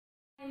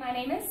My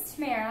name is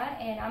Tamara,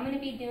 and I'm going to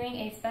be doing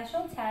a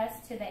special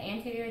test to the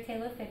anterior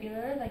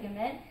talofibular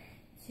ligament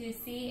to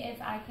see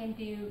if I can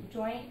do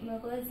joint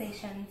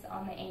mobilizations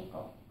on the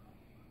ankle.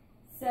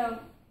 So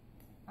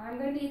I'm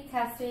going to be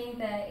testing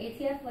the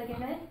ATF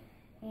ligament,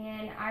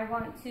 and I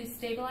want to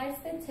stabilize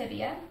the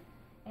tibia,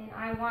 and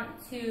I want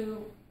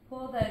to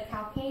pull the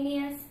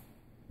calcaneus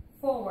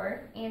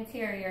forward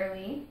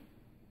anteriorly.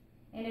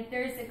 And if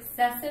there's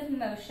excessive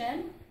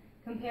motion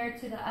compared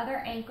to the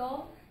other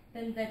ankle,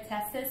 then the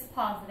test is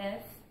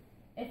positive.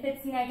 If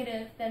it's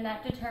negative, then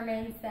that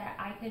determines that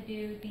I could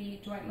do the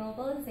joint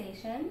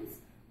mobilizations,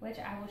 which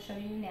I will show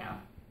you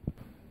now.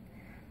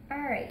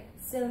 Alright,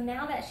 so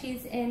now that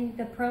she's in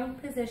the prone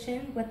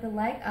position with the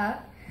leg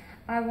up,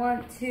 I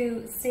want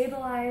to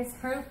stabilize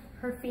her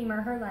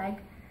femur, her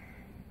leg,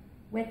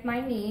 with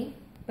my knee,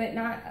 but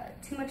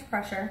not too much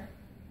pressure.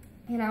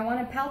 And I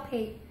want to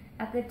palpate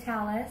at the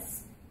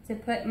talus to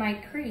put my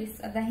crease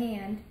of the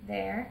hand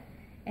there,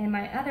 and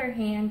my other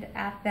hand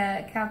at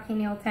the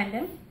calcaneal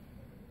tendon.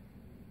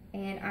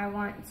 And I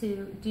want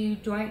to do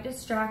joint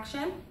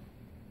distraction,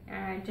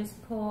 and I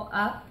just pull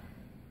up.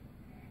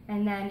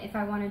 And then if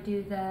I want to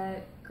do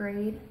the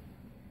grade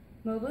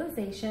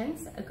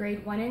mobilizations, a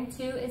grade 1 and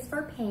 2 is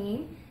for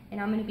pain,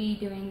 and I'm going to be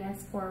doing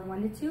this for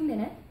 1 to 2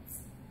 minutes.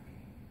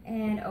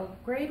 And a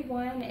grade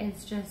 1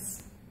 is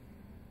just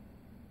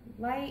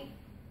light,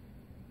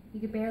 you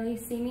could barely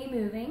see me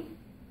moving.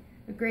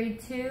 A grade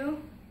 2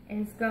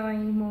 is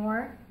going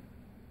more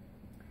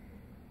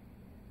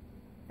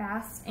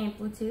fast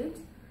amplitude.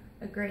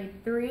 A grade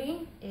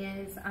 3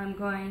 is I'm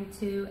going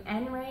to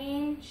end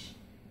range,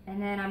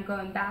 and then I'm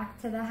going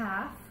back to the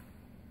half.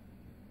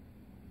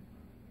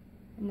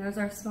 And those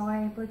are smaller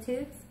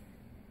amplitudes.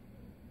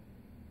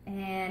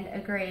 And a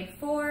grade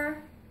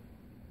 4,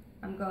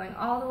 I'm going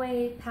all the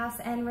way past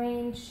end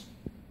range,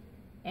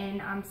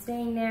 and I'm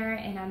staying there,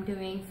 and I'm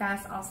doing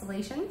fast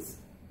oscillations.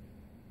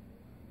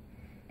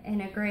 And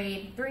a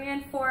grade 3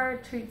 and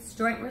 4 treats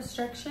joint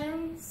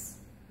restrictions,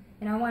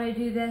 and I want to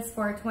do this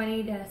for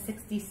 20 to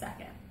 60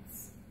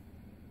 seconds.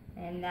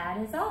 And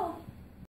that is all.